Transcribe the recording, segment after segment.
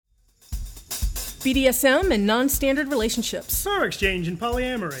BDSM and non-standard relationships. Power exchange and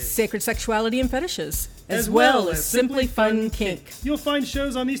polyamory. Sacred sexuality and fetishes. As well as Simply Fun Kink. You'll find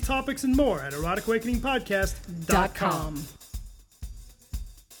shows on these topics and more at eroticawakeningpodcast.com.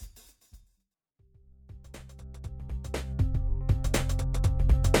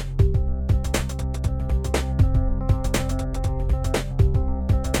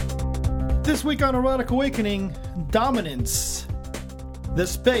 This week on Erotic Awakening, dominance, the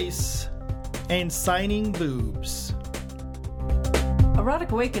space, and signing boobs.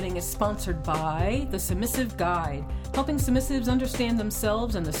 Erotic Awakening is sponsored by The Submissive Guide, helping submissives understand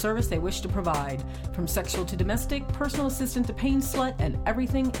themselves and the service they wish to provide, from sexual to domestic, personal assistant to pain slut, and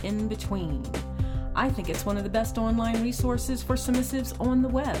everything in between. I think it's one of the best online resources for submissives on the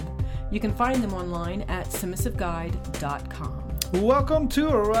web. You can find them online at submissiveguide.com. Welcome to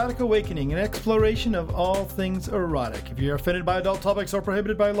Erotic Awakening, an exploration of all things erotic. If you're offended by adult topics or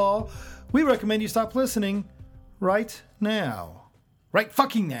prohibited by law, we recommend you stop listening right now. Right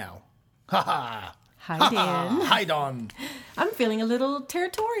fucking now. Ha ha. Hi, Dan. Hi, Don. I'm feeling a little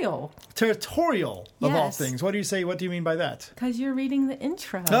territorial. Territorial, of all Yes. things. What do you say? What do you mean by that? Because you're reading the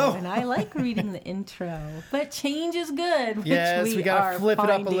intro, Oh. and I like reading the intro. But change is good, which Yes, we gotta are flip it up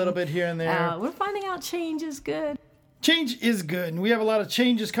a finding little bit here and there. We're finding out change is good. Change is good, and we have a lot of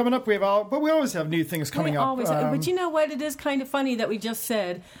changes coming up. But we always have new things coming up. But you know what? It is kind of funny that we just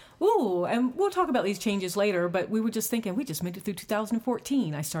said, ooh, and we'll talk about these changes later, but we were just thinking, we just made it through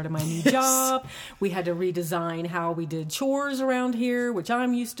 2014. I started my new job. We had to redesign how we did chores around here, which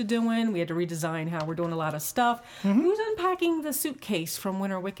I'm used to doing. We had to redesign how we're doing a lot of stuff. Who's unpacking the suitcase from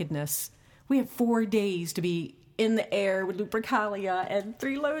Winter Wickedness? We have 4 days to be in the air with Lupercalia and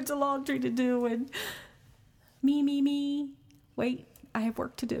 3 loads of laundry to do, and me. Wait, I have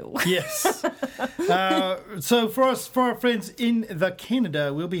work to do. Yes. So for our friends in the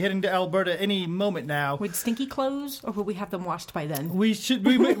Canada, we'll be heading to Alberta any moment now. With stinky clothes, or will we have them washed by then? We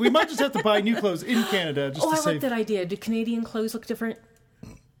might just have to buy new clothes in Canada just to I save. like that idea. Do Canadian clothes look different?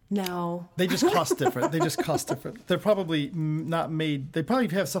 No. They just cost different. They're probably not made. They probably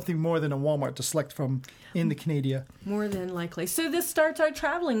have something more than a Walmart to select from in the Canada. More than likely. So this starts our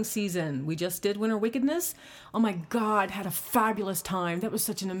traveling season. We just did Winter Wickedness. Oh my God, had a fabulous time. That was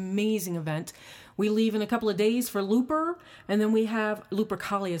such an amazing event. We leave in a couple of days for Looper, and then we have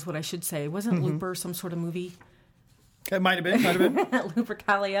Lupercalia is what I should say. Wasn't Looper some sort of movie? It might have been.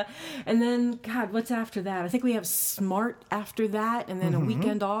 Lupercalia. And then, God, what's after that? I think we have Smart after that, and then a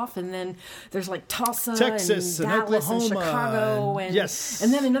weekend off, and then there's like Tulsa Texas and and Dallas and Oklahoma Chicago. and yes.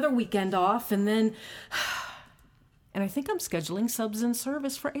 And then another weekend off, and then... And I think I'm scheduling subs and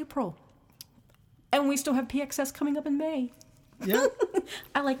service for April. And we still have PXS coming up in May. Yeah.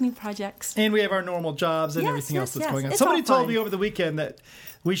 I like new projects. And we have our normal jobs and Yes, everything else that's yes. going on. It's Somebody all told fun. me over the weekend that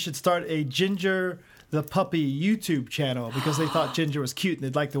we should start a Ginger the Puppy YouTube channel because they thought Ginger was cute and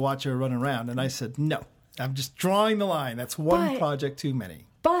they'd like to watch her run around. And I said, no, I'm just drawing the line. That's one project too many.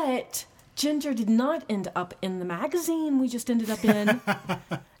 But Ginger did not end up in the magazine we just ended up in.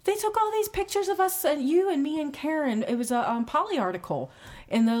 They took all these pictures of us, you and me and Karen. It was a Polly article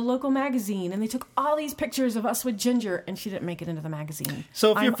in the local magazine, and they took all these pictures of us with Ginger, and she didn't make it into the magazine.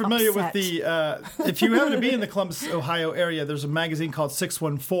 So if you're I'm familiar upset. with if you happen to be in the Columbus, Ohio area, there's a magazine called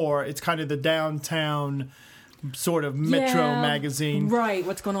 614. It's kind of the downtown sort of metro magazine. Right,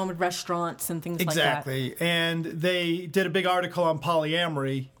 what's going on with restaurants and things like that. Exactly. And they did a big article on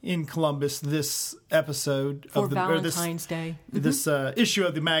polyamory in Columbus this episode For of Valentine's Day. This issue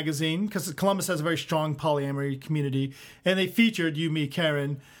of the magazine, because Columbus has a very strong polyamory community. And they featured you, me,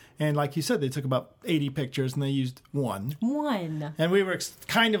 Karen. And like you said, they took about 80 pictures and they used one. And we were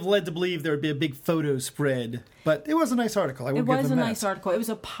kind of led to believe there would be a big photo spread. But it was a nice article. It was a nice article. It was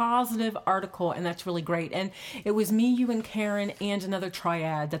a positive article, and that's really great. And it was me, you, and Karen, and another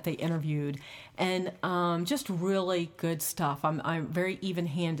triad that they interviewed. And just really good stuff. I'm very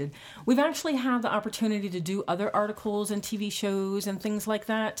even-handed. We've actually had the opportunity to do other articles and TV shows and things like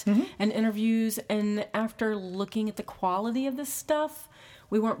that, and interviews. And after looking at the quality of this stuff,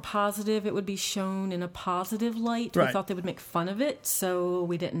 we weren't positive it would be shown in a positive light. Right. We thought they would make fun of it, so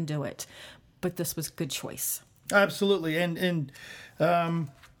we didn't do it. But this was a good choice. Absolutely. And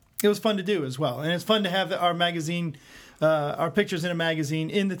it was fun to do as well. And it's fun to have our magazine, our pictures in a magazine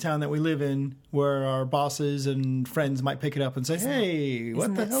in the town that we live in, where our bosses and friends might pick it up and say, hey,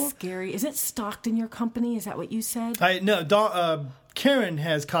 what the hell? Isn't that scary? Is it stocked in your company? Is that what you said? No, Karen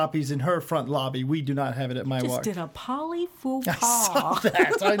has copies in her front lobby. We do not have it at my Just walk. did a poly faux pas. I saw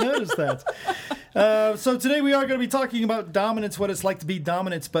that. I noticed that. So today we are going to be talking about dominance, what it's like to be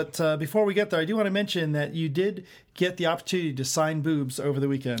dominant. But before we get there, I do want to mention that you did get the opportunity to sign boobs over the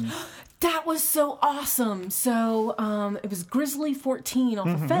weekend. That was so awesome. So it was Grizzly14 off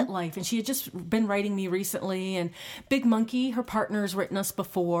of FetLife, and she had just been writing me recently. And Big Monkey, her partner's written us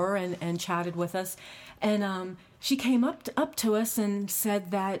before and chatted with us. And she came up to us and said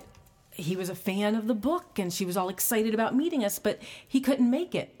that he was a fan of the book, and she was all excited about meeting us, but he couldn't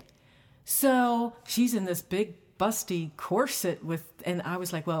make it. So she's in this big busty corset and I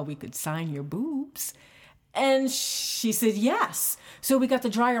was like, well, we could sign your boobs. And she said, yes. So we got the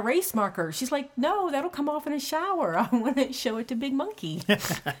dry erase marker. She's like, no, that'll come off in a shower. I want to show it to Big Monkey.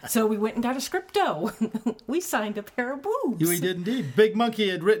 So we went and got a scripto. We signed a pair of boobs. We did indeed. Big Monkey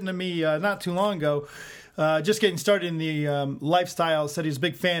had written to me not too long ago, just getting started in the lifestyle, said he's a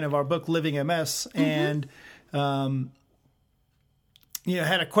big fan of our book, Living MS, and had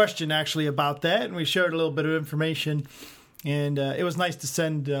a question actually about that, and we shared a little bit of information. And it was nice to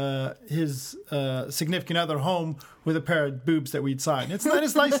send his significant other home with a pair of boobs that we'd signed. It's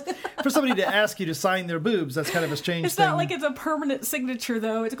nice for somebody to ask you to sign their boobs. That's kind of a strange thing. It's not like it's a permanent signature,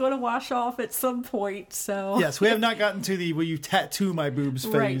 though. It's going to wash off at some point. So yes, we have not gotten to the will you tattoo my boobs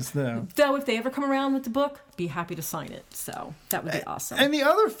phase, though. Though if they ever come around with the book, be happy to sign it. So that would be awesome. And the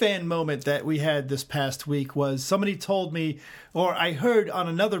other fan moment that we had this past week was somebody told me, or I heard on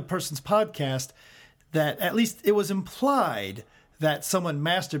another person's podcast, that at least it was implied that someone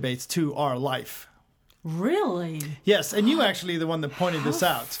masturbates to our life. Really? Yes, and you actually the one that pointed this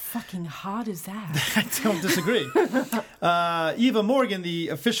out. Fucking hot is that? I don't disagree. Eva Morgan, the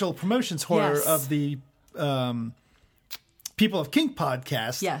official promotions whore of the People of Kink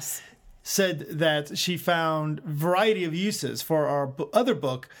podcast, said that she found a variety of uses for our other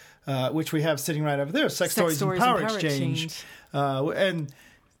book, which we have sitting right over there, Sex Stories and Power Exchange. And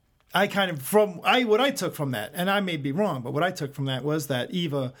I what I took from that, and I may be wrong, but what I took from that was that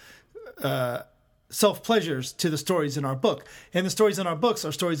Eva self-pleasures to the stories in our book. And the stories in our books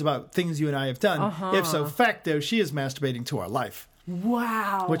are stories about things you and I have done. If so facto, she is masturbating to our life.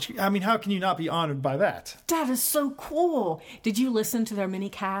 Wow. Which, I mean, how can you not be honored by that? That is so cool. Did you listen to their mini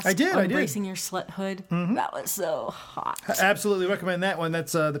cast? I did. Embracing Your Sluthood? Mm-hmm. That was so hot. I absolutely recommend that one.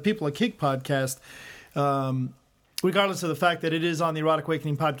 That's the People of Kink podcast. Regardless of the fact that it is on the Erotic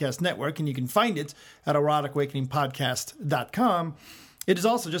Awakening Podcast Network, and you can find it at eroticawakeningpodcast.com. It is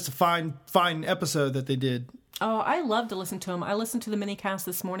also just a fine episode that they did. Oh, I love to listen to them. I listened to the mini cast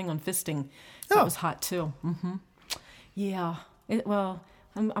this morning on fisting. That was hot, too. Mm-hmm. Yeah.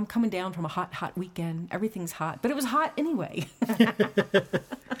 I'm coming down from a hot weekend. Everything's hot, but it was hot anyway.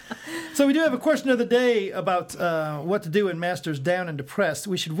 So we do have a question of the day about what to do when master's down and depressed.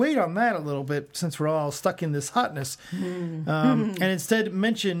 We should wait on that a little bit since we're all stuck in this hotness. And instead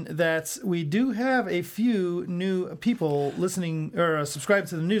mention that we do have a few new people listening or subscribed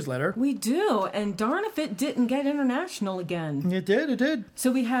to the newsletter. We do, and darn if it didn't get international again. It did.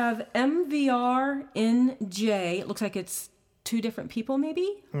 So we have MVRNJ. It looks like it's two different people maybe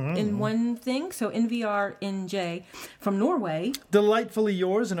in one thing. So NVRNJ from Norway. Delightfully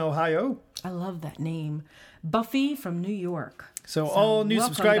Yours in Ohio. I love that name. Buffy from New York. So all new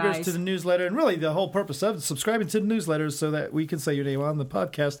subscribers guys. to the newsletter, and really the whole purpose of subscribing to the newsletter is so that we can say your name on the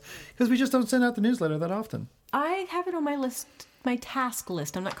podcast, because we just don't send out the newsletter that often. I have it on my list, my task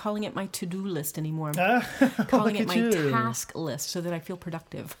list. I'm not calling it my to-do list anymore. I'm calling it my task list so that I feel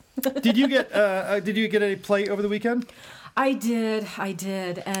productive. Did you get any play over the weekend? I did,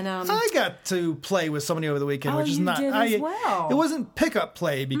 and I got to play with somebody over the weekend, which is not. Did as well. It wasn't pickup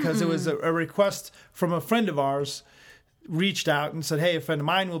play because it was a request from a friend of ours. Reached out and said, "Hey, a friend of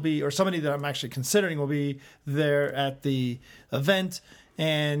mine will be, or somebody that I'm actually considering will be there at the event,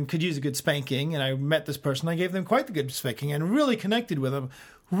 and could use a good spanking." And I met this person. I gave them quite the good spanking and really connected with them.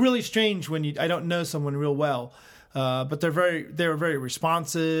 Really strange when I don't know someone real well, but they were very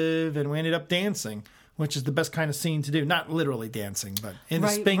responsive, and we ended up dancing, which is the best kind of scene to do. Not literally dancing, but in the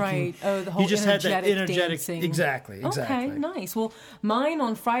spanking. Right. Oh, the whole you just had that energetic dancing. Exactly. Okay, nice. Well, mine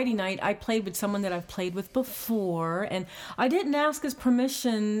on Friday night, I played with someone that I've played with before, and I didn't ask his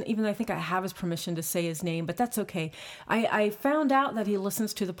permission, even though I think I have his permission to say his name, but that's okay. I found out that he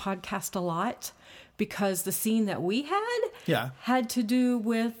listens to the podcast a lot, because the scene that we had to do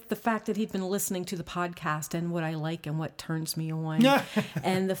with the fact that he'd been listening to the podcast and what I like and what turns me on.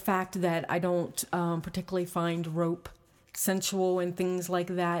 And the fact that I don't particularly find rope sensual and things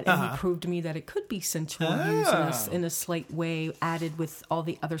like that. And he proved to me that it could be sensual used in a slight way, added with all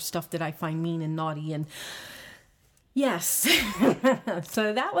the other stuff that I find mean and naughty. And Yes.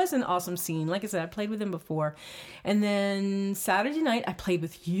 So that was an awesome scene. Like I said, I played with him before. And then Saturday night, I played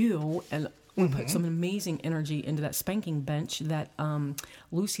with you, and we put some amazing energy into that spanking bench that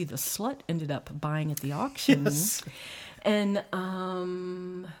Lucy the Slut ended up buying at the auction. Yes. And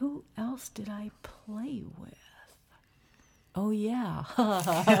who else did I play with? Oh, yeah.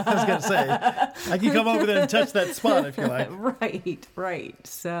 I was going to say, I can come over there and touch that spot if you like. Right.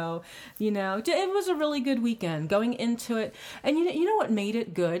 So, it was a really good weekend going into it. And you know what made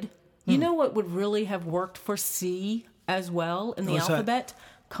it good? You know what would really have worked for C as well in the alphabet?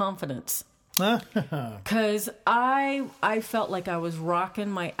 Confidence. Because I felt like I was rocking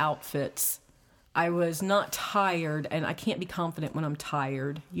my outfits. I was not tired, and I can't be confident when I'm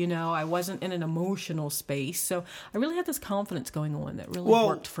tired. I wasn't in an emotional space. So I really had this confidence going on that really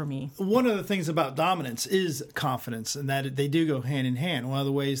worked for me. One of the things about dominance is confidence, and that they do go hand in hand. One of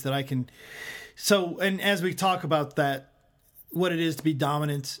the ways that I can... So, and as we talk about that, what it is to be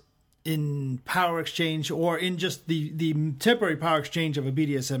dominant in power exchange or in just the temporary power exchange of a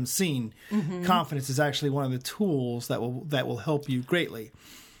BDSM scene, confidence is actually one of the tools that will help you greatly.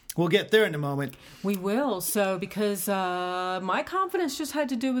 We'll get there in a moment. We will. So, because my confidence just had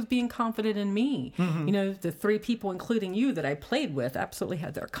to do with being confident in me. The 3 people, including you, that I played with, absolutely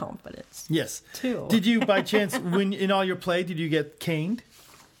had their confidence. Yes. Too. Did you, by chance, when in all your play, did you get caned?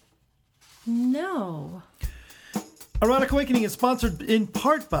 No. Erotic Awakening is sponsored in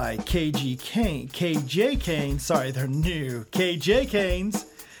part by KJ Canes. Sorry, they're new. KJ Canes,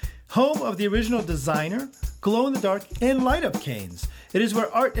 home of the original designer, glow-in-the-dark, and light-up canes. It is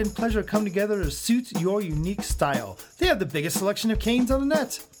where art and pleasure come together to suit your unique style. They have the biggest selection of canes on the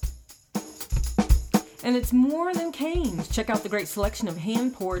net. And it's more than canes. Check out the great selection of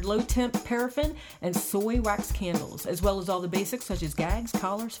hand-poured, low-temp paraffin and soy wax candles, as well as all the basics such as gags,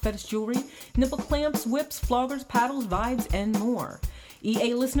 collars, fetish jewelry, nipple clamps, whips, floggers, paddles, vibes, and more.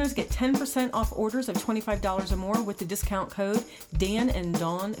 EA listeners get 10% off orders of $25 or more with the discount code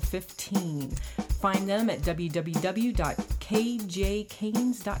DanandDawn15. Find them at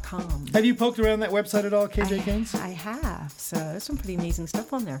www.kjcanes.com. Have you poked around that website at all, KJ Canes? I have. So there's some pretty amazing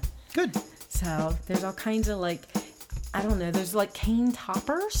stuff on there. Good. So there's all kinds of there's like cane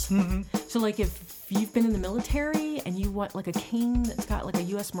toppers. So like if you've been in the military and you want like a cane that's got like a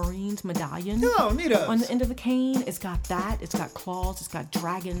U.S. Marines medallion neatos. On the end of the cane, it's got that. It's got claws. It's got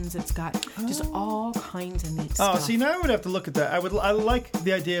dragons. It's got just all kinds of neat stuff. Oh, see, now I would have to look at that. I like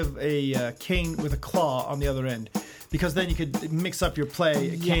the idea of a cane with a claw on the other end. Because then you could mix up your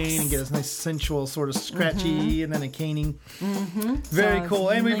play, a cane, and get a nice sensual sort of scratchy, and then a caning. Very cool,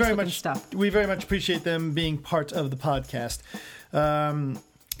 and we very much appreciate them being part of the podcast.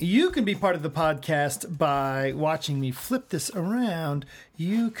 You can be part of the podcast by watching me flip this around.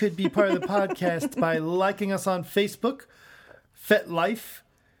 You could be part of the podcast by liking us on Facebook, FetLife,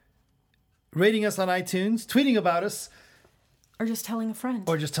 rating us on iTunes, tweeting about us. Or just telling a friend.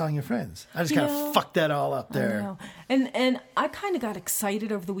 Or just telling your friends. I just kind of fucked that all up there. I know. And I kind of got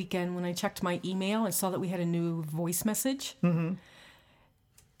excited over the weekend when I checked my email and saw that we had a new voice message. And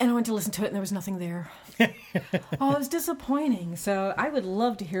I went to listen to it and there was nothing there. It was disappointing. So I would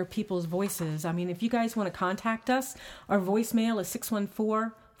love to hear people's voices. I mean, if you guys want to contact us, our voicemail is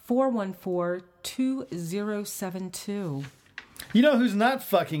 614-414-2072. You know who's not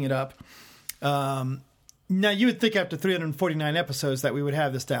fucking it up? Now, you would think after 349 episodes that we would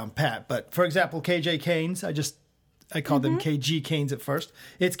have this down pat. But, for example, KJ Canes, I called them KG Canes at first.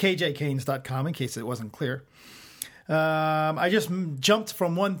 It's kjcanes.com in case it wasn't clear. I just jumped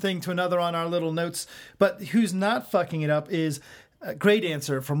from one thing to another on our little notes. But who's not fucking it up is a great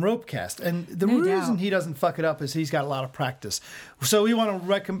answer from Ropecast. And the reason he doesn't fuck it up is he's got a lot of practice. So we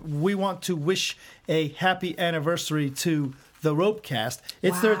want to wish a happy anniversary to the Ropecast.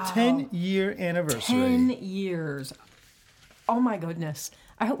 It's their 10-year anniversary. 10 years. Oh, my goodness.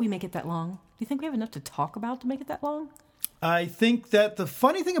 I hope we make it that long. Do you think we have enough to talk about to make it that long? I think that the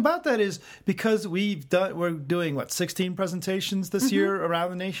funny thing about that is because we're doing, 16 presentations this year around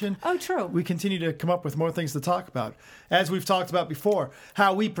the nation? Oh, true. We continue to come up with more things to talk about. As we've talked about before,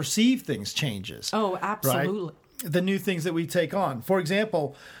 how we perceive things changes. Oh, absolutely. Right? The new things that we take on. For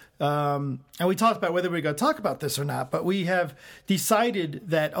example... and we talked about whether we're going to talk about this or not, but we have decided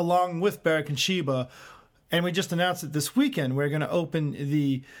that along with Barrack and Sheba, and we just announced it this weekend, we're going to open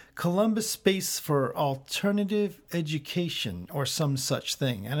the Columbus Space for Alternative Education or some such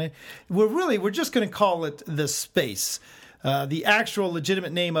thing. And we're just going to call it the Space. The actual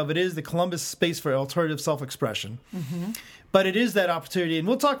legitimate name of it is the Columbus Space for Alternative Self-Expression. Mm-hmm. But it is that opportunity, and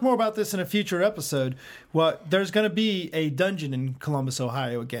we'll talk more about this in a future episode. There's going to be a dungeon in Columbus,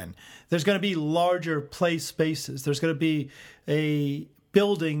 Ohio again. There's going to be larger play spaces. There's going to be a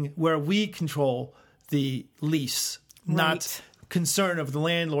building where we control the lease, not concern of the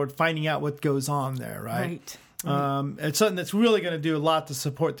landlord finding out what goes on there, right? It's something that's really going to do a lot to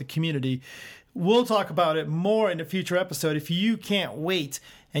support the community. We'll talk about it more in a future episode. If you can't wait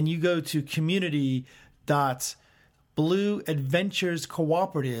and you go to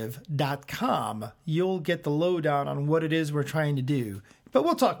community.blueadventurescooperative.com, you'll get the lowdown on what it is we're trying to do. But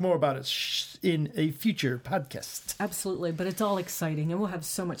we'll talk more about it in a future podcast. Absolutely. But it's all exciting, and we'll have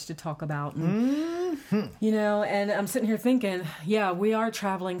so much to talk about. And, and I'm sitting here thinking, we are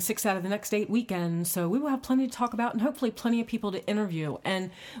traveling 6 out of the next 8 weekends, so we will have plenty to talk about and hopefully plenty of people to interview.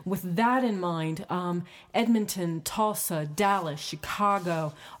 And with that in mind, Edmonton, Tulsa, Dallas,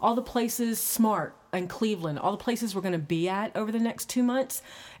 Chicago, all the places, Smart, and Cleveland, all the places we're going to be at over the next 2 months.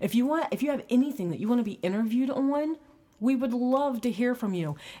 If you have anything that you want to be interviewed on, we would love to hear from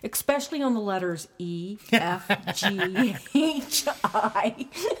you, especially on the letters E, F, G, H, I.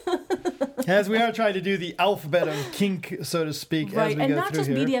 As we are trying to do the alphabet of kink, so to speak, as we go through here. And not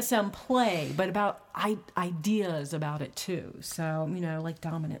just BDSM play, but about ideas about it too. So, like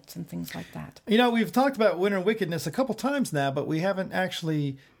dominance and things like that. We've talked about Winter Wickedness a couple times now, but we haven't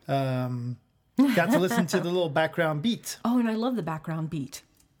actually got to listen to the little background beat. Oh, and I love the background beat.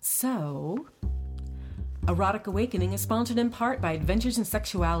 So... Erotic Awakening is sponsored in part by Adventures in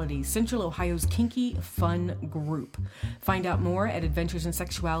Sexuality, Central Ohio's kinky fun group. Find out more at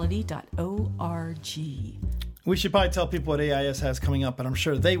adventuresinsexuality.org. We should probably tell people what AIS has coming up, and I'm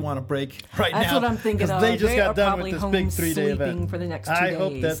sure they want a break right now. That's what I'm thinking of. They just got done with this big 3-day event. For the next 2 days. I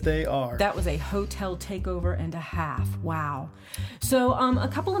hope that they are. That was a hotel takeover and a half. Wow. So a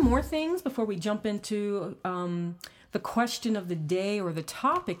couple of more things before we jump into... the question of the day, or the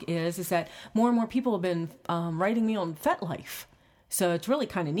topic is that more and more people have been writing me on FetLife. So it's really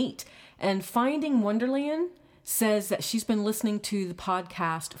kind of neat. And Finding Wonderland says that she's been listening to the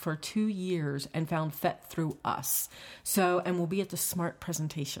podcast for 2 years and found Fet through us. So, and we'll be at the Smart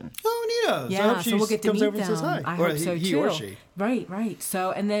presentation. Oh, neato. Yeah, so we'll get to meet them. Says hi. I hope so, he too. Or she. Right.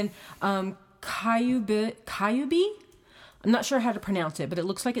 So, and then Kayubi? I'm not sure how to pronounce it, but it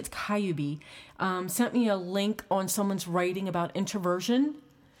looks like it's Kayubi. Sent me a link on someone's writing about introversion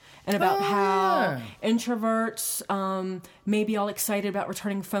and about how introverts may be all excited about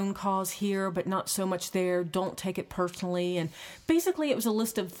returning phone calls here, but not so much there. Don't take it personally. And basically, it was a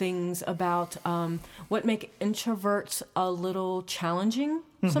list of things about what make introverts a little challenging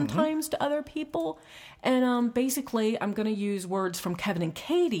sometimes to other people. And basically, I'm going to use words from Kevin and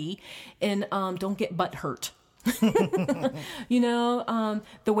Katie in Don't Get Butt Hurt. The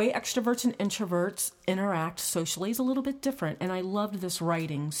way extroverts and introverts interact socially is a little bit different, and I loved this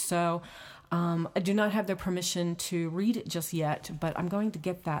writing. So I do not have their permission to read it just yet, but I'm going to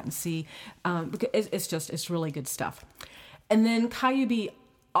get that and see. Because it's really good stuff. And then Kayubi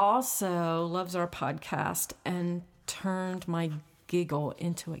also loves our podcast and turned my giggle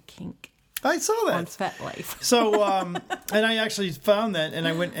into a kink. I saw that on FetLife. So, and I actually found that, and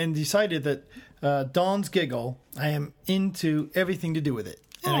I went and decided that Dawn's giggle, I am into everything to do with it.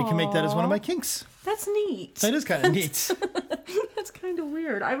 And I can make that as one of my kinks. That's neat. That is kind of neat. That's kind of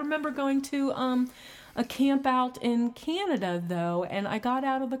weird. I remember going to a camp out in Canada, though, and I got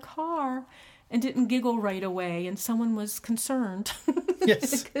out of the car and didn't giggle right away, and someone was concerned.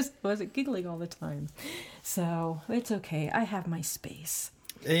 Yes. Because I wasn't giggling all the time. So it's okay. I have my space.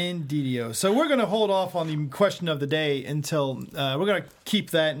 Indeedio. So we're going to hold off on the question of the day until, we're going to keep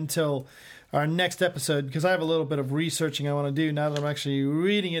that until our next episode, because I have a little bit of researching I want to do now that I'm actually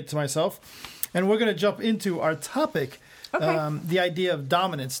reading it to myself. And we're going to jump into our topic, the idea of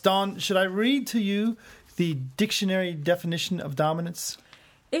dominance. Dawn, should I read to you the dictionary definition of dominance?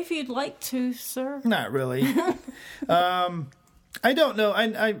 If you'd like to, sir. Not really. I don't know.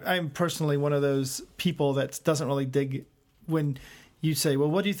 I'm personally one of those people that doesn't really dig when you say, well,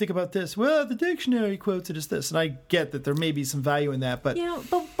 what do you think about this? Well, the dictionary quotes it as this. And I get that there may be some value in that. But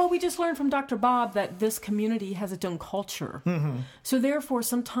but we just learned from Dr. Bob that this community has its own culture. Mm-hmm. So therefore,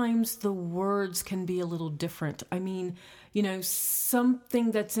 sometimes the words can be a little different. I mean,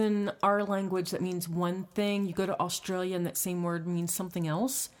 something that's in our language that means one thing, you go to Australia and that same word means something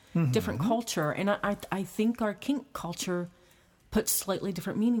else, different culture. And I think our kink culture puts slightly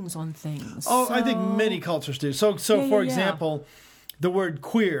different meanings on things. Oh, I think many cultures do. So for example, the word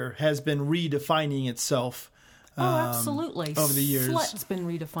queer has been redefining itself absolutely. Over the years. Slut's been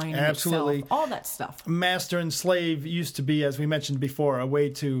redefining Absolutely. itself. All that stuff. Master and slave used to be, as we mentioned before, a way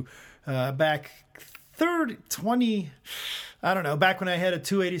to back 20... I don't know, back when I had a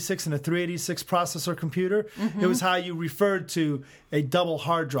 286 and a 386 processor computer, it was how you referred to a double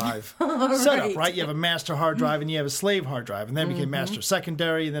hard drive setup, right? You have a master hard drive and you have a slave hard drive, and then it became master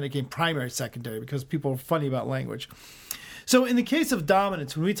secondary, and then it became primary secondary because people are funny about language. So in the case of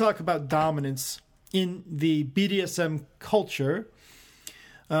dominance, when we talk about dominance in the BDSM culture,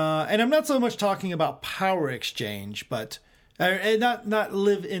 and I'm not so much talking about power exchange, but... not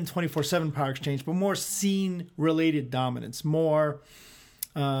live in 24/7 power exchange, but more scene-related dominance, more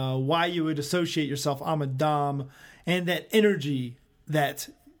why you would associate yourself, I'm a dom, and that energy that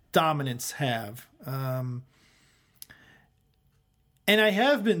dominants have. And I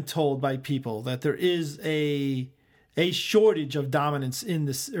have been told by people that there is a shortage of dominance in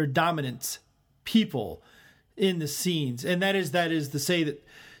this, or dominant people in the scenes, and that is to say that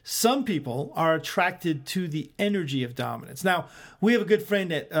some people are attracted to the energy of dominance. Now, we have a good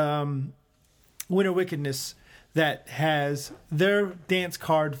friend at Winter Wickedness that has their dance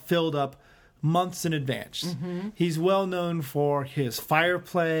card filled up months in advance. He's well known for his fire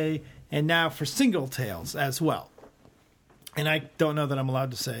play and now for single tails as well. And I don't know that I'm allowed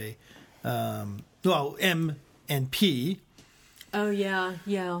to say, M and P. Oh, yeah.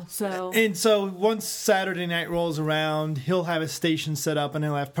 So once Saturday night rolls around, he'll have a station set up and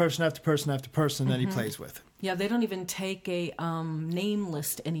he'll have person after person after person that he plays with. Yeah, they don't even take a name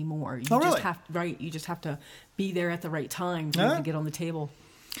list anymore. You really? You just have to be there at the right time to get on the table.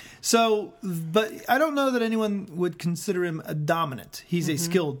 So, but I don't know that anyone would consider him a dominant. He's a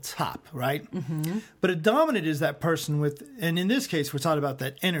skilled top, right? But a dominant is that person with, and in this case, we're talking about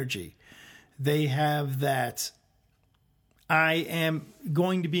that energy. They have that... I am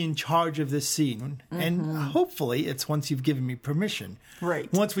going to be in charge of this scene, and hopefully it's once you've given me permission. Right.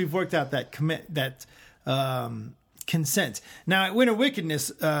 Once we've worked out that consent. Now, at Winter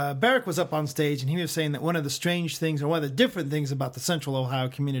Wickedness, Barrick was up on stage, and he was saying that one of the strange things, or one of the different things about the Central Ohio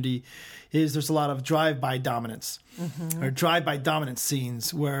community is there's a lot of drive-by dominance, or drive-by dominance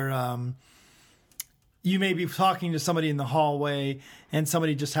scenes where... you may be talking to somebody in the hallway and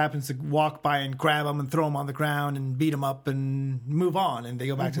somebody just happens to walk by and grab them and throw them on the ground and beat them up and move on, and they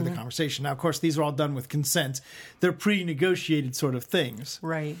go back to the conversation. Now, of course, these are all done with consent. They're pre-negotiated sort of things.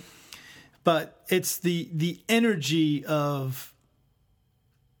 Right. But it's the energy of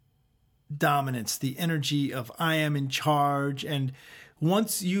dominance, the energy of I am in charge. And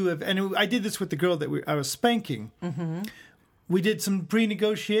once you have, and I did this with the girl that I was spanking. We did some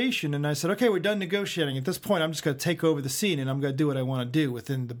pre-negotiation, and I said, okay, we're done negotiating. At this point, I'm just going to take over the scene, and I'm going to do what I want to do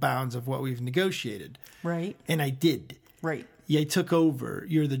within the bounds of what we've negotiated. Right. And I did. Right. Yeah, I took over.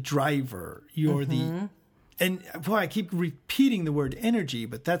 You're the driver. You're the... And, boy, I keep repeating the word energy,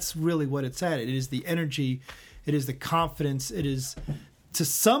 but that's really what it's at. It is the energy. It is the confidence. It is, to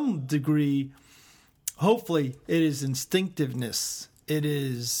some degree, hopefully, it is instinctiveness. It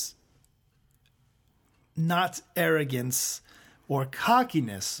is not arrogance or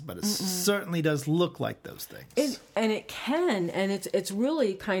cockiness, but it certainly does look like those things. It can, and it's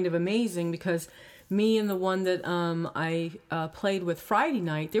really kind of amazing because me and the one that I played with Friday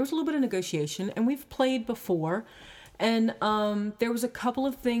night, there was a little bit of negotiation, and we've played before, and there was a couple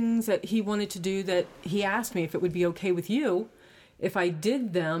of things that he wanted to do that he asked me if it would be okay with you if I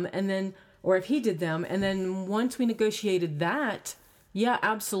did them, and then, or if he did them, and then once we negotiated that, yeah,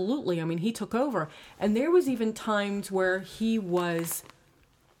 absolutely. I mean, he took over. And there was even times where he was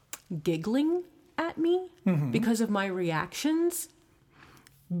giggling at me because of my reactions,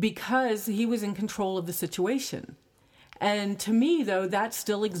 because he was in control of the situation. And to me, though, that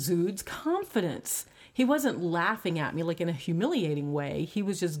still exudes confidence. He wasn't laughing at me like in a humiliating way. He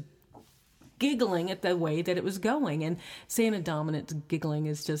was just giggling at the way that it was going. And saying a dominant giggling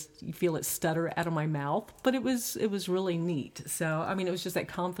is just, you feel it stutter out of my mouth, but it was really neat. So, I mean, it was just that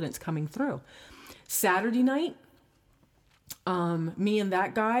confidence coming through. Saturday night, me and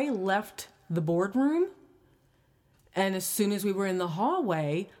that guy left the boardroom, and as soon as we were in the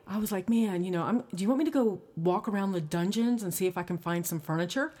hallway, I was like, man, do you want me to go walk around the dungeons and see if I can find some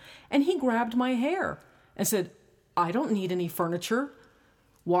furniture? And he grabbed my hair and said, I don't need any furniture.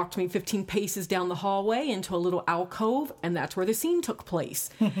 Walked me 15 paces down the hallway into a little alcove, and that's where the scene took place.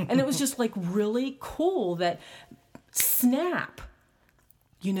 And it was just like really cool that snap,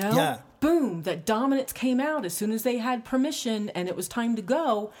 Yeah. Boom, that dominance came out as soon as they had permission and it was time to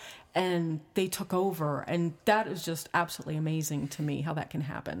go, and they took over. And that is just absolutely amazing to me how that can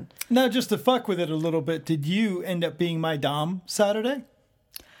happen. Now, just to fuck with it a little bit, did you end up being my dom Saturday?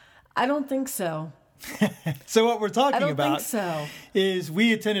 I don't think so. So what we're talking I don't about think so. is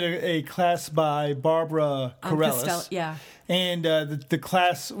we attended a class by Barbara Corellis. Yeah. And the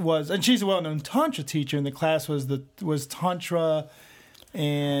class was, and she's a well-known Tantra teacher, and the class was Tantra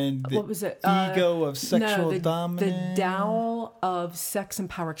and the what was it? Ego of Sexual Dominance. The Tao of Sex and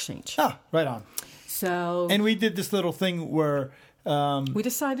Power Exchange. Ah, right on. So. And we did this little thing where we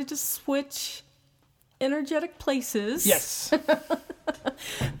decided to switch energetic places. Yes.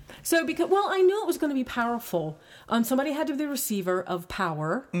 So, I knew it was going to be powerful. Somebody had to be the receiver of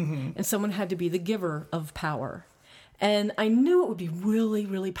power, and someone had to be the giver of power. And I knew it would be really,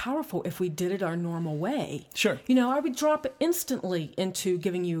 really powerful if we did it our normal way. Sure. I would drop instantly into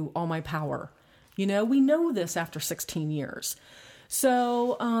giving you all my power. We know this after 16 years.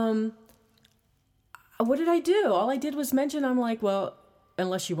 So, what did I do? All I did was mention, I'm like, well,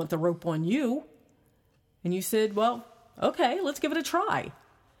 unless you want the rope on you. And you said, well, okay, let's give it a try.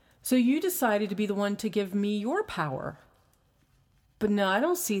 So you decided to be the one to give me your power. But no, I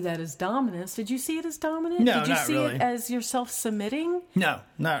don't see that as dominance. Did you see it as dominant? No, Did you not see really. it as yourself submitting? No,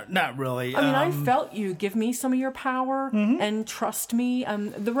 not really. I mean, I felt you give me some of your power and trust me.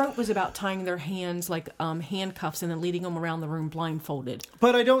 The rope was about tying their hands like handcuffs and then leading them around the room blindfolded.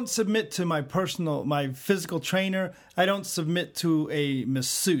 But I don't submit to my physical trainer. I don't submit to a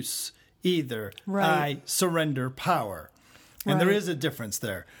masseuse either. Right. I surrender power. And there is a difference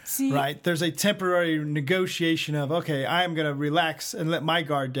there, right? There's a temporary negotiation of, okay, I'm going to relax and let my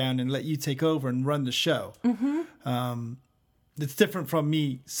guard down and let you take over and run the show. It's different from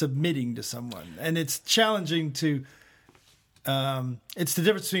me submitting to someone. And it's challenging to, it's the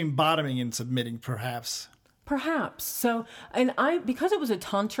difference between bottoming and submitting, perhaps. Perhaps. So, and because it was a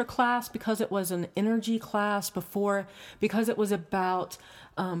Tantra class, because it was an energy class before, because it was about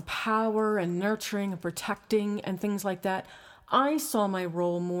power and nurturing and protecting and things like that, I saw my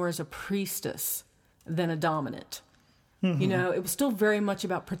role more as a priestess than a dominant. It was still very much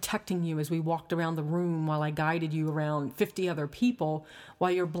about protecting you as we walked around the room while I guided you around 50 other people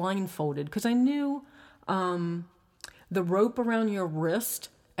while you're blindfolded. Because I knew the rope around your wrist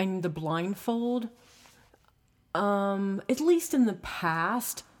and the blindfold, at least in the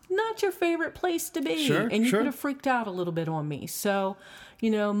past, not your favorite place to be. Sure, and you could have freaked out a little bit on me. So,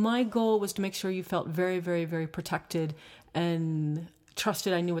 my goal was to make sure you felt very, very, very protected and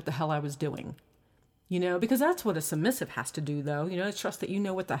trusted I knew what the hell I was doing. Because that's what a submissive has to do, though. It's trust that you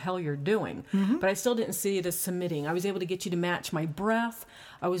know what the hell you're doing. But I still didn't see it as submitting. I was able to get you to match my breath.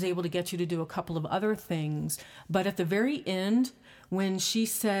 I was able to get you to do a couple of other things. But at the very end, when she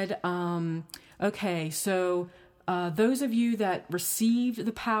said, okay, so those of you that received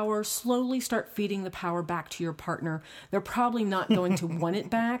the power, slowly start feeding the power back to your partner. They're probably not going to want it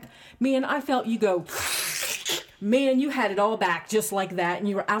back. Man, I felt you go... Man, you had it all back just like that, and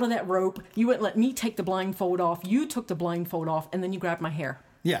you were out of that rope. You wouldn't let me take the blindfold off. You took the blindfold off, and then you grabbed my hair.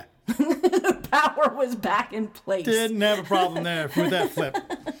 Yeah. Power was back in place. Didn't have a problem there with that flip.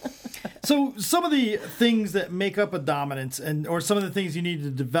 So some of the things that make up a dominance, or some of the things you need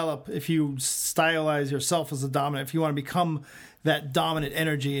to develop if you stylize yourself as a dominant, if you want to become that dominant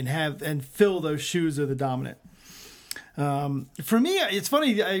energy and fill those shoes of the dominant. For me, it's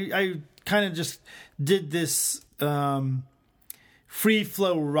funny. I kind of just did this free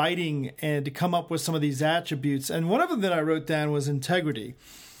flow writing and to come up with some of these attributes. And one of them that I wrote down was integrity.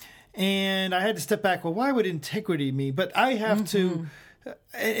 And I had to step back. Well, why would integrity mean? But I have to.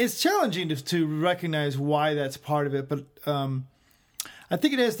 It's challenging to recognize why that's part of it. But I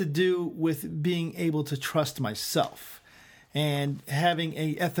think it has to do with being able to trust myself and having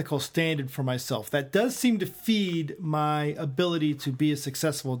an ethical standard for myself. That does seem to feed my ability to be a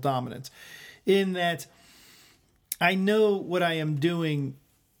successful dominant, in that I know what I am doing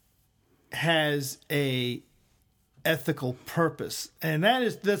has a ethical purpose, and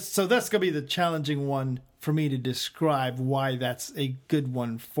that's going to be the challenging one for me to describe why that's a good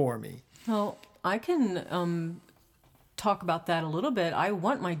one for me. Well, I can talk about that a little bit. I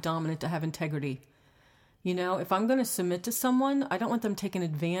want my dominant to have integrity. If I'm going to submit to someone, I don't want them taking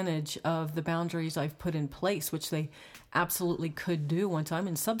advantage of the boundaries I've put in place, which they absolutely could do once I'm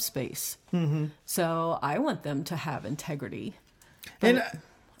in subspace. So I want them to have integrity. And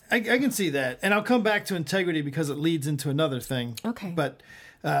I can see that. And I'll come back to integrity because it leads into another thing. Okay. But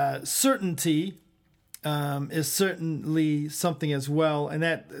certainty is certainly something as well. And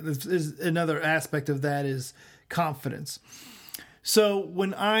that is another aspect of that is confidence. So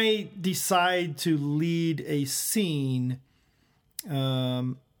when I decide to lead a scene,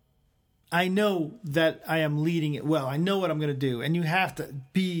 I know that I am leading it well. I know what I'm going to do. And you have to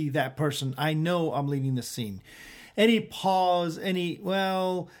be that person. I know I'm leading the scene. any pause,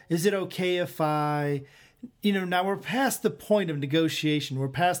 is it okay if I, now we're past the point of negotiation. We're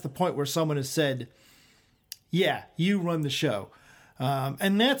past the point where someone has said, yeah, you run the show.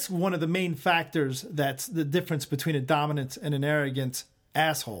 And that's one of the main factors that's the difference between a dominant and an arrogant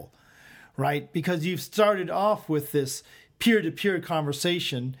asshole, right? Because you've started off with this peer-to-peer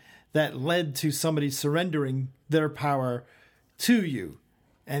conversation that led to somebody surrendering their power to you.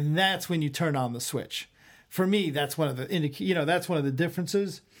 And that's when you turn on the switch. For me, that's one of the, that's one of the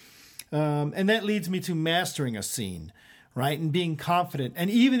differences. And that leads me to mastering a scene, right? And being confident. And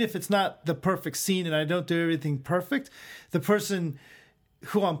even if it's not the perfect scene and I don't do everything perfect, the person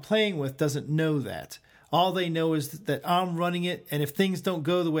who I'm playing with doesn't know that. All they know is that I'm running it. And if things don't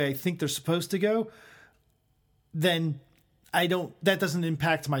go the way I think they're supposed to go, then that doesn't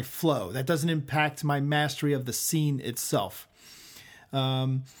impact my flow. That doesn't impact my mastery of the scene itself.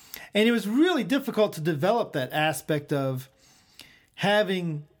 And it was really difficult to develop that aspect of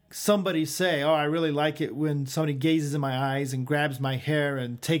having somebody say, oh, I really like it when somebody gazes in my eyes and grabs my hair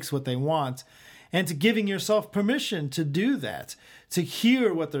and takes what they want, and to giving yourself permission to do that, to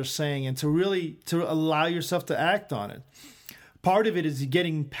hear what they're saying and to allow yourself to act on it. Part of it is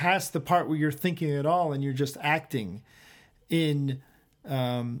getting past the part where you're thinking at all and you're just acting in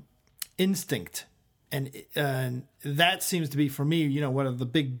instinct. And that seems to be, for me, one of the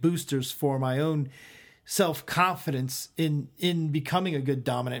big boosters for my own self-confidence in becoming a good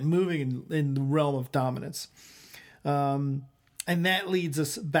dominant, moving in the realm of dominance. And that leads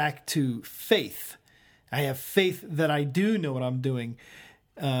us back to faith. I have faith that I do know what I'm doing.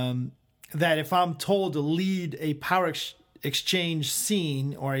 That if I'm told to lead a power exchange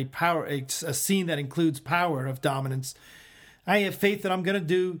scene or a scene that includes power of dominance, I have faith that I'm going to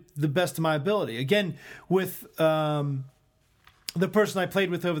do the best of my ability. Again, with the person I played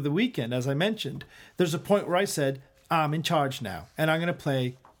with over the weekend, as I mentioned, there's a point where I said, I'm in charge now, and I'm going to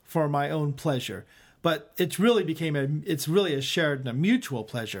play for my own pleasure. But it's really a shared and a mutual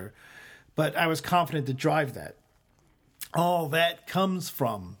pleasure. But I was confident to drive that. All that comes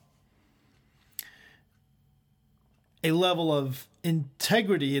from a level of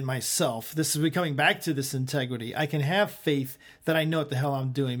integrity in myself. This is coming back to this integrity. I can have faith that I know what the hell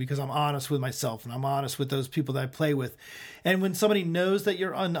I'm doing because I'm honest with myself and I'm honest with those people that I play with. And when somebody knows that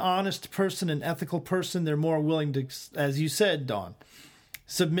you're an honest person, an ethical person, they're more willing to, as you said, Dawn,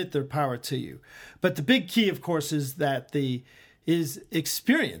 submit their power to you. But the big key, of course, is that is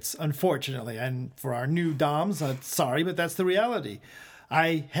experience, unfortunately. And for our new DOMs, sorry, but that's the reality.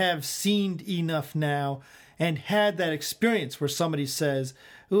 I have seen enough now and had that experience where somebody says,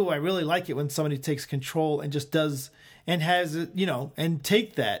 ooh, I really like it when somebody takes control and just does and has it, and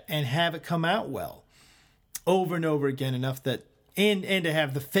take that and have it come out well over and over again, enough that, and to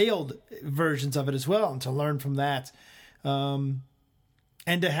have the failed versions of it as well and to learn from that.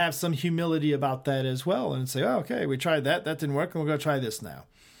 And to have some humility about that as well and say, oh, okay, we tried that didn't work, and we're going to try this now.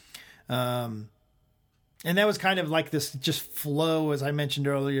 And that was kind of like this just flow, as I mentioned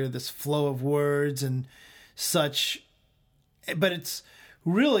earlier, this flow of words and such. But it's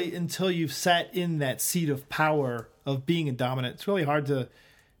really, until you've sat in that seat of power of being a dominant, it's really hard to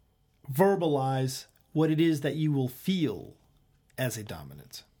verbalize what it is that you will feel as a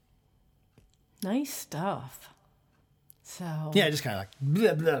dominant. Nice stuff. So yeah, just kind of like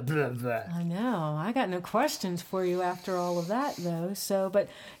blah, blah, blah, blah. I know. I got no questions for you after all of that, though. So, but,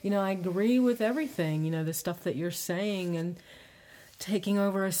 I agree with everything, the stuff that you're saying, and taking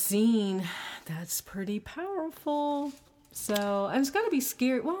over a scene, that's pretty powerful. So, and it's got to be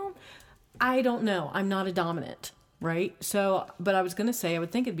scary. Well, I don't know. I'm not a dominant, right? So, but I was going to say, I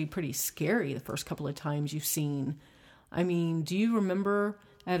would think it'd be pretty scary the first couple of times you've seen. I mean, do you remember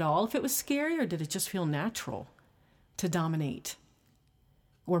at all if it was scary, or did it just feel natural to dominate,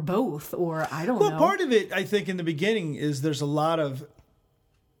 or both, or I don't know. Well, part of it, I think, in the beginning is there's a lot of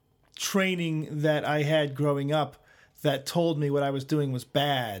training that I had growing up that told me what I was doing was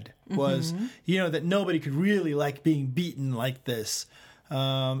bad, was, that nobody could really like being beaten like this.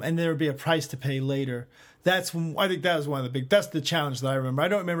 And there would be a price to pay later. I think that was one of that's the challenge that I remember. I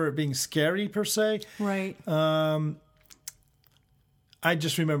don't remember it being scary per se. Right. I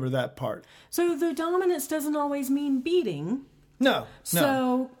just remember that part. So the dominance doesn't always mean beating. No.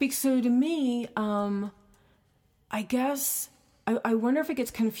 So to me, I guess I wonder if it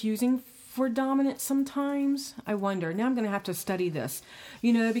gets confusing for dominant sometimes. I wonder. Now I'm going to have to study this,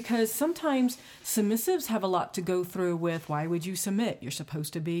 because sometimes submissives have a lot to go through with, why would you submit? You're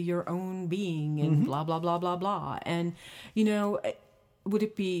supposed to be your own being and blah, blah, blah, blah, blah. And,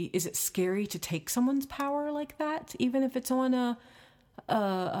 is it scary to take someone's power like that, even if it's on a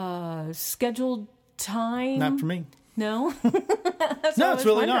scheduled time. Not for me. No? No, it's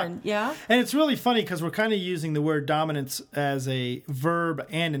really not. Yeah? And it's really funny because we're kind of using the word dominance as a verb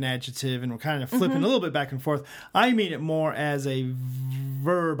and an adjective, and we're kind of flipping a little bit back and forth. I mean it more as a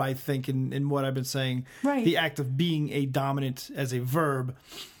verb, I think, in what I've been saying. Right. The act of being a dominant as a verb,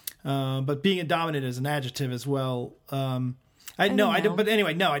 but being a dominant as an adjective as well. I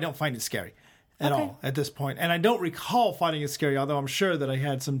don't find it scary at all at this point. And I don't recall finding it scary, although I'm sure that I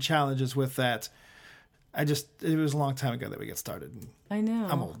had some challenges with that. It was a long time ago that we got started. I know.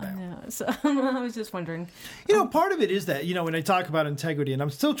 I'm old now. I know. So I was just wondering. Part of it is that, when I talk about integrity, and I'm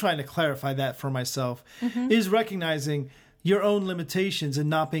still trying to clarify that for myself, is recognizing your own limitations and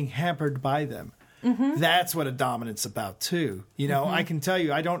not being hampered by them. That's what a dominant's about, too. I can tell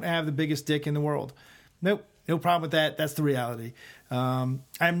you, I don't have the biggest dick in the world. Nope. No problem with that. That's the reality. I'm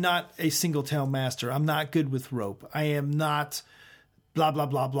not a single-tail master. I'm not good with rope. I am not blah, blah,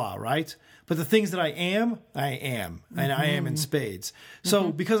 blah, blah, right? But the things that I am. And I am in spades.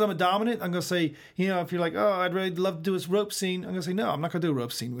 So because I'm a dominant, I'm going to say, if you're like, oh, I'd really love to do this rope scene, I'm going to say, no, I'm not going to do a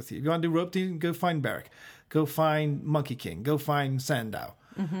rope scene with you. If you want to do rope scene, go find Barrick. Go find Monkey King. Go find Sandow.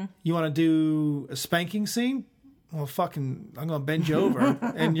 You want to do a spanking scene? Well, I'm going to bend you over,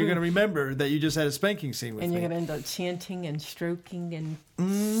 and you're going to remember that you just had a spanking scene with me. And you're going to end up chanting and stroking and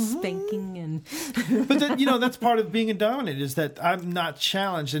spanking and... But that's part of being a dominant, is that I'm not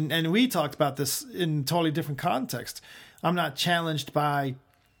challenged. And we talked about this in totally different context. I'm not challenged by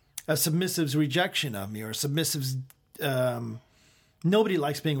a submissive's rejection of me, or a submissive's... nobody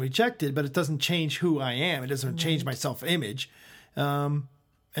likes being rejected, but it doesn't change who I am. It doesn't change my self-image.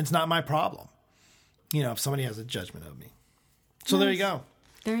 It's not my problem. If somebody has a judgment of me. So there you go.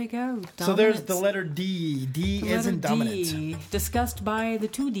 There you go. Dominance. So there's the letter D. D as in dominant. D, discussed by the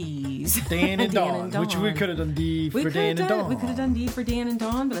two Ds. Dan and Dawn. Which we could have done D for Dan and Dawn. We could have done D for Dan and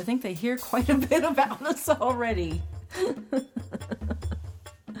Dawn, but I think they hear quite a bit about us already.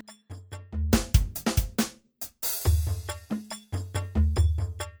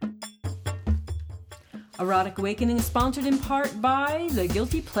 Erotic Awakening is sponsored in part by the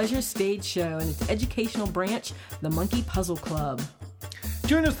Guilty Pleasure Stage Show and its educational branch, the Monkey Puzzle Club.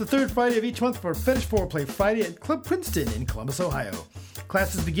 Join us the third Friday of each month for Fetish Foreplay Friday at Club Princeton in Columbus, Ohio.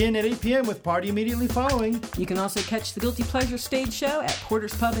 Classes begin at 8 p.m. with party immediately following. You can also catch the Guilty Pleasure Stage Show at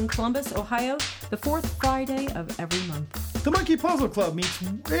Porter's Pub in Columbus, Ohio, the fourth Friday of every month. The Monkey Puzzle Club meets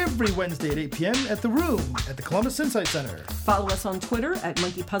every Wednesday at 8 p.m. at The Room at the Columbus Insight Center. Follow us on Twitter at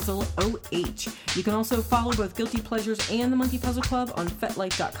MonkeyPuzzleOH. You can also follow both Guilty Pleasures and the Monkey Puzzle Club on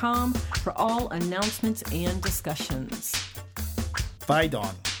FetLife.com for all announcements and discussions. Bye,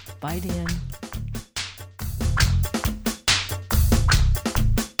 Dawn. Bye, Dan.